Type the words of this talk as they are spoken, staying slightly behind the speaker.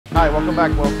Hi, welcome back,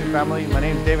 WeldTube family. My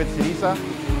name is David Ciriza,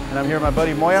 and I'm here with my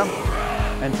buddy Moya.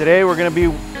 And today we're going to be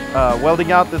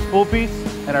welding out this spool piece,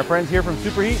 and our friends here from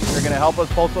Superheat are going to help us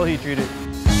pulsar heat treat it.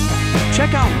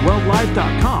 Check out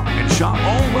weldlive.com and shop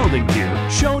all welding gear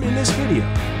shown in this video.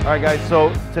 All right, guys,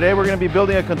 so today we're going to be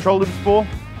building a control loop spool.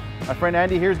 My friend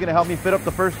Andy here is going to help me fit up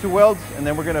the first 2 welds, and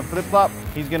then we're going to flip-flop.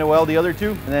 He's going to weld the other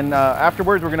 2, and then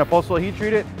afterwards we're going to pulsar heat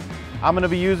treat it. I'm going to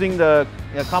be using the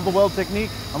combo weld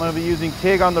technique. I'm going to be using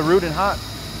TIG on the root and hot,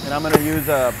 and I'm going to use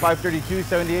 532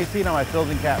 70/18 on my fills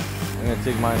and caps. I'm going to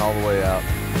TIG mine all the way out.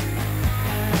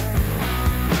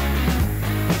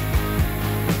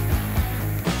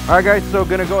 All right, guys, so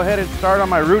going to go ahead and start on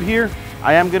my root here.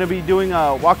 I am going to be doing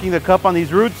walking the cup on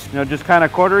these roots, just kind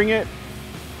of quartering it.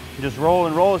 Just roll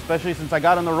and roll, especially since I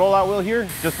got on the rollout wheel here.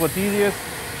 Just what's easiest,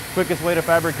 quickest way to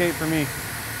fabricate for me.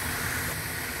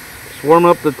 Just warm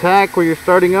up the tack where you're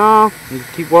starting off. You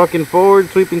just keep walking forward,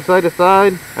 sweeping side to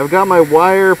side. I've got my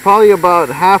wire probably about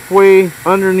halfway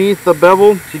underneath the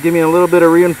bevel to give me a little bit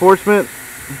of reinforcement.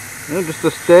 Just a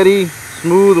steady,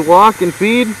 smooth walk and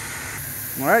feed.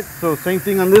 All right, so same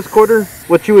thing on this quarter.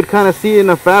 What you would kind of see in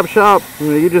a fab shop,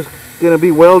 you're just gonna be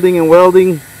welding and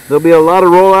welding. There'll be a lot of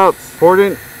rollouts.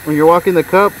 Important when you're walking the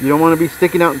cup, you don't want to be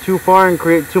sticking out too far and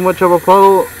create too much of a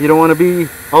puddle. You don't want to be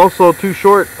also too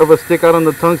short of a stick out on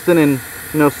the tungsten and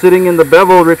sitting in the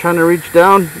bevel trying to reach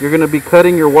down. You're going to be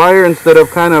cutting your wire instead of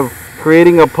kind of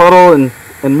creating a puddle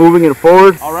and moving it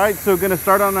forward. All right, so going to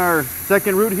start on our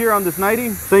second root here on this 90.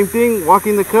 Same thing,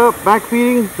 walking the cup, back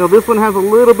feeding. So this one has a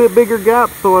little bit bigger gap,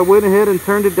 so I went ahead and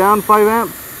turned it down 5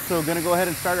 amps. So we're going to go ahead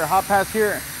and start our hot pass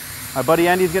here. My buddy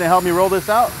Andy's going to help me roll this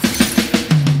out.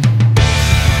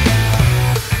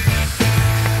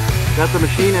 Got the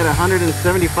machine at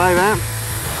 175 amps.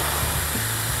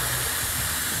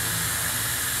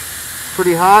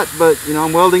 Pretty hot, but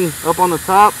I'm welding up on the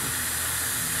top.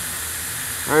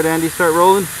 All right, Andy, start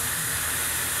rolling.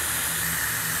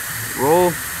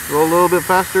 Roll a little bit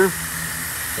faster.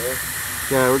 Okay.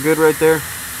 Yeah, we're good right there.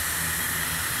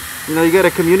 You got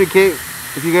to communicate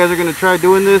if you guys are going to try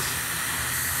doing this.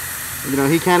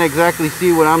 He can't exactly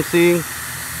see what I'm seeing.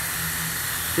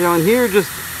 In here,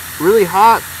 just really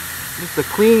hot. Just a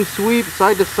clean sweep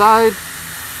side to side.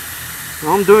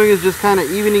 All I'm doing is just kind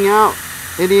of evening out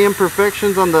any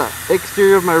imperfections on the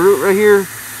exterior of my root right here.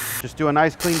 Just do a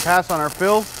nice clean pass on our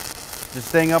fill. Just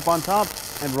staying up on top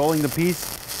and rolling the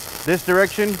piece this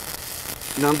direction.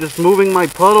 I'm just moving my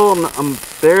puddle. I'm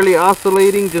barely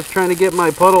oscillating, just trying to get my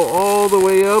puddle all the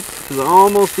way up to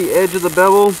almost the edge of the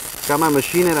bevel. Got my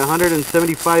machine at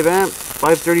 175 amps,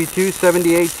 532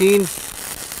 70/18.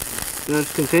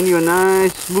 Just continue a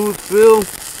nice smooth fill.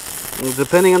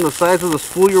 Depending on the size of the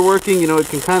spool you're working, it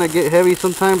can kind of get heavy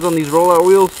sometimes on these rollout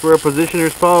wheels where a positioner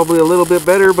is probably a little bit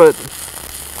better, but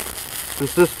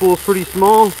since this spool is pretty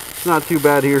small, it's not too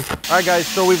bad here. All right, guys,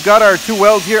 so we've got our 2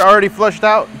 welds here already flushed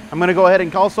out. I'm going to go ahead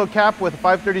and also cap with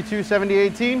 532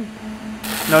 70/18.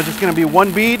 Now just going to be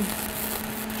 1 bead,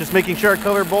 just making sure I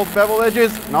cover both bevel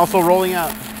edges and also rolling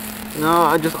out.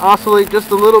 I just oscillate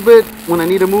just a little bit when I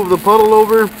need to move the puddle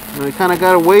over. I kind of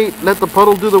got to wait, let the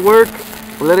puddle do the work,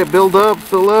 let it build up,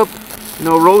 fill up.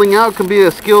 Rolling out can be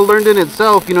a skill learned in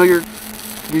itself. You're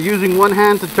using one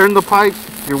hand to turn the pipe.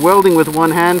 You're welding with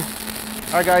one hand.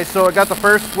 All right, guys, so I got the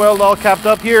first weld all capped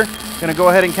up here. Gonna go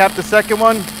ahead and cap the second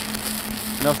one.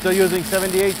 Still using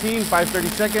 70/18,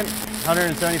 5/32,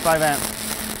 175 amps.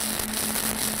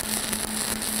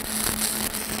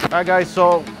 All right, guys,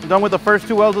 so I'm done with the first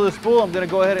 2 welds of the spool. I'm gonna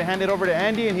go ahead and hand it over to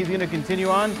Andy, and he's gonna continue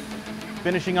on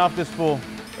finishing off this spool.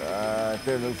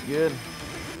 There looks good.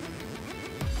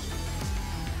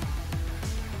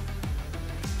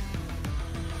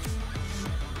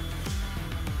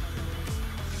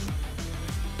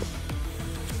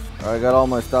 I got all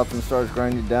my stops and starts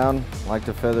grinded down. I like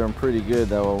to feather them pretty good,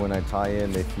 that way when I tie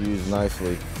in they fuse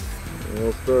nicely. And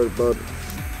we'll start about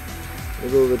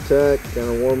middle of the tack, kind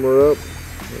of warm her up.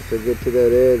 Once I get to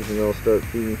that edge, and I'll start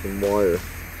feeding some wire.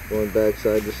 Going back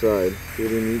side to side,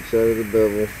 feeding each side of the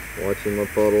bevel, watching my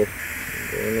puddle.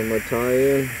 Going on my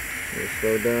tie-in,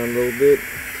 slow down a little bit,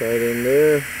 tie it in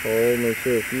there, hold, make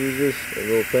sure it fuses, a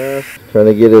little pass. Trying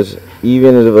to get as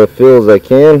even of a fill as I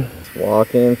can.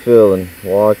 Walking and filling,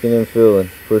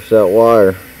 push that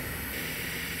wire.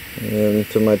 And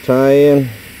to my tie-in,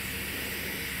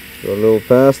 go a little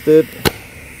past it.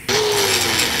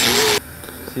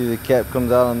 See the cap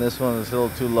comes out on this one, it's a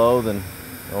little too low, then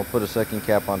I'll put a second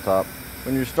cap on top.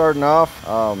 When you're starting off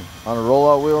on a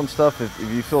rollout wheel and stuff, if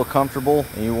you feel comfortable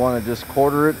and you want to just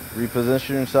quarter it, reposition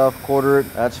yourself, quarter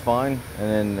it, that's fine. And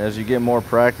then as you get more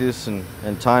practice and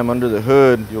time under the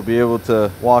hood, you'll be able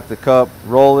to walk the cup,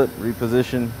 roll it,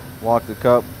 reposition, lock the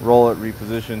cup, roll it,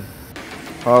 reposition.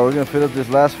 All right, we're gonna fit up this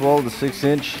last weld, the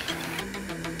 6-inch.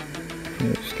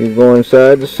 Just keep going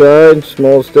side to side,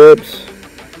 small steps,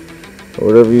 or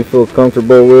whatever you feel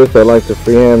comfortable with. I like to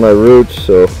freehand my roots,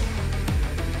 so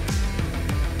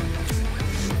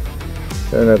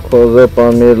trying to close up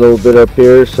on me a little bit up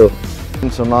here. So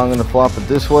now I'm gonna flop it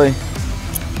this way,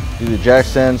 do the jack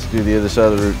stands, do the other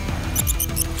side of the root.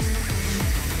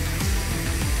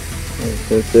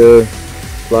 Sit there,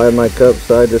 slide my cup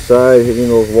side to side, hitting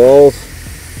those walls.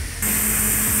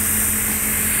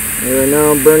 And right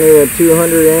now I'm burning at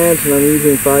 200 amps and I'm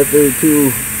using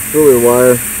 532 filler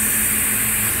wire.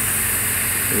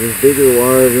 This bigger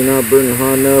wire, if you're not burning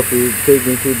hot enough, you're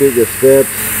taking too big of steps.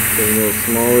 Taking those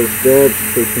smaller steps,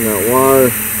 pushing that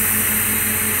wire.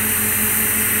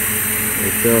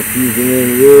 Make sure I'm fusing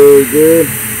in really good.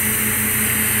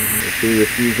 Make sure you're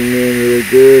fusing in really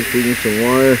good, feeding some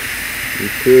wire. You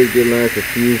could get lack of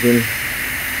fusion.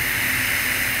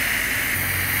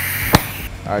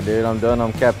 Alright dude, I'm done.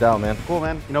 I'm capped out, man. Cool,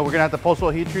 man. You know, we're gonna have to post-hole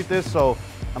heat treat this, so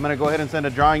I'm gonna go ahead and send a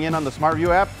drawing in on the SmartView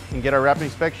app and get our wrapping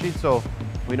spec sheet so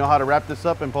we know how to wrap this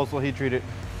up and post-hole heat treat it.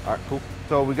 Alright, cool.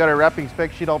 So we got our wrapping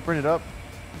spec sheet all printed up.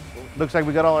 Looks like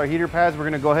we got all our heater pads. We're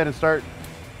gonna go ahead and start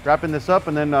wrapping this up,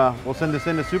 and then we'll send this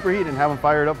into Superheat and have them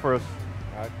fire it up for us.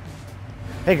 All right.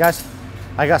 Hey guys,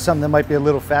 I got something that might be a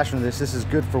little faster than this. This is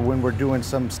good for when we're doing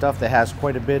some stuff that has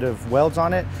quite a bit of welds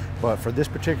on it, but for this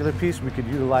particular piece, we could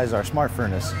utilize our smart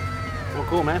furnace. Well,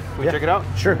 cool, man. Can we check it out?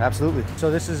 Sure, absolutely.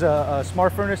 So this is a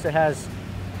smart furnace that has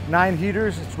 9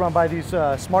 heaters. It's run by these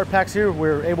smart packs here.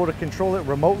 We're able to control it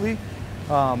remotely.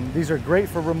 These are great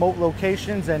for remote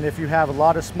locations, and if you have a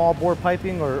lot of small bore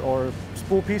piping or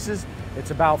spool pieces,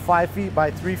 it's about 5 feet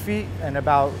by 3 feet and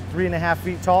about 3.5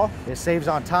 feet tall. It saves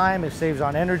on time, it saves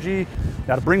on energy.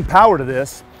 Now to bring power to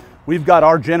this, we've got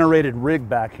our generated rig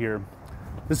back here.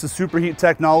 This is Superheat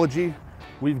technology.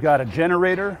 We've got a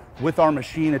generator with our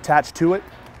machine attached to it.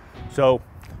 So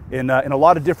in a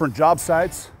lot of different job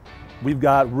sites, we've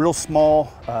got real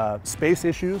small space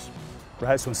issues,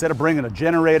 right? So instead of bringing a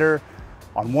generator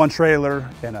on one trailer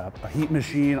and a heat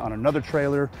machine on another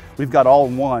trailer, we've got all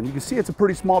in one. You can see it's a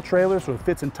pretty small trailer, so it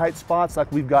fits in tight spots like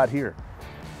we've got here.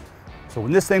 So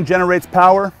when this thing generates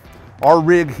power, our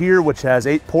rig here, which has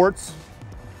 8 ports,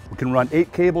 we can run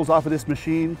 8 cables off of this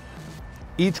machine.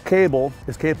 Each cable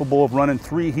is capable of running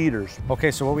 3 heaters.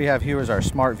 Okay, so what we have here is our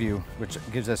SmartView, which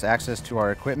gives us access to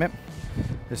our equipment.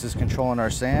 This is controlling our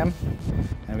SAM,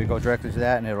 and we go directly to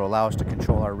that, and it'll allow us to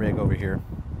control our rig over here.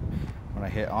 When I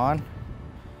hit on,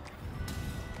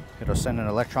 it'll send an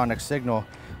electronic signal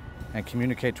and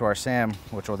communicate to our SAM,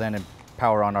 which will then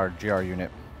power on our GR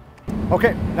unit.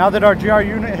 Okay, now that our GR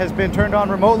unit has been turned on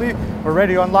remotely, we're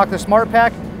ready to unlock the smart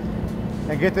pack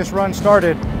and get this run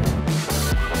started.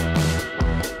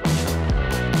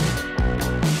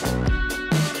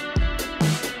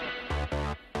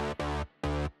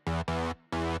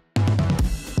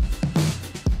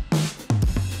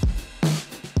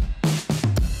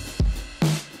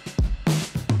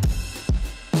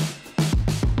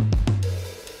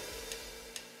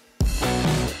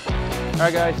 All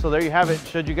right guys, so there you have it.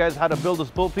 Showed you guys how to build a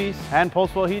spool piece and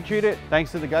post-hole heat treat it.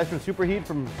 Thanks to the guys from Superheat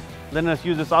for letting us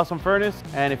use this awesome furnace.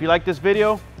 And if you like this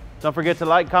video, don't forget to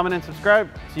like, comment, and subscribe.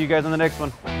 See you guys on the next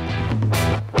one.